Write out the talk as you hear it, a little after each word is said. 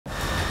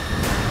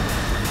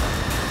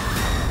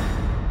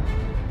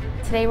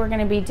today we're going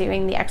to be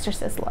doing the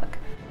Exorcist look.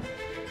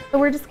 So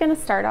we're just going to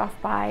start off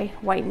by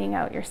whitening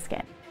out your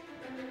skin.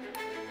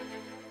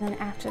 And then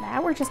after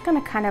that, we're just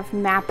going to kind of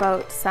map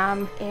out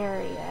some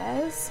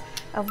areas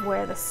of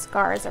where the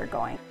scars are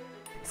going.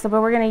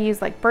 But we're going to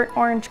use like burnt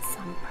orange,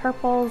 some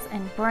purples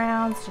and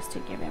browns just to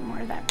give it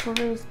more of that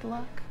bruised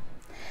look.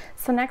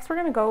 So next we're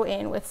going to go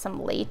in with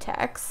some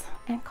latex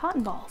and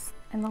cotton balls.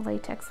 And the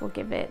latex will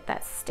give it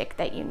that stick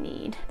that you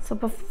need. So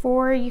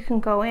before you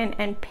can go in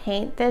and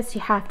paint this,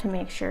 you have to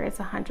make sure it's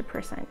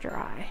 100%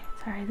 dry.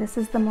 Sorry, this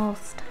is the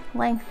most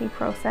lengthy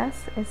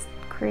process, is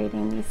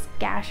creating these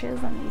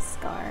gashes and these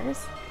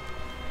scars,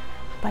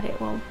 but it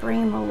will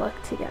bring the look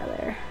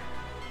together.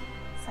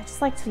 So I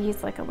just like to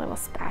use like a little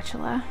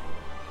spatula,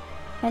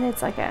 and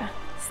it's like a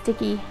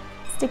sticky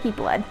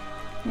blood.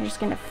 You're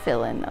just gonna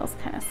fill in those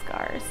kind of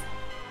scars.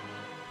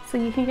 So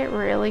you can get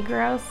really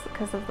gross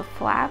because of the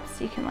flaps.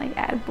 You can like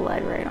add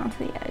blood right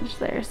onto the edge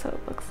there, so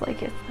it looks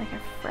like it's like a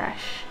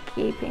fresh,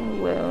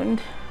 gaping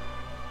wound.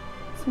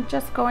 So I'm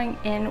just going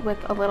in with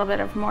a little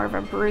bit of more of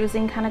a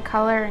bruising kind of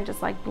color and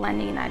just like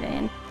blending that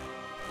in.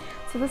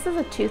 So this is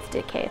a tooth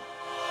decay.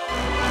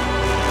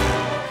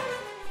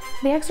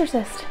 The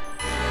Exorcist.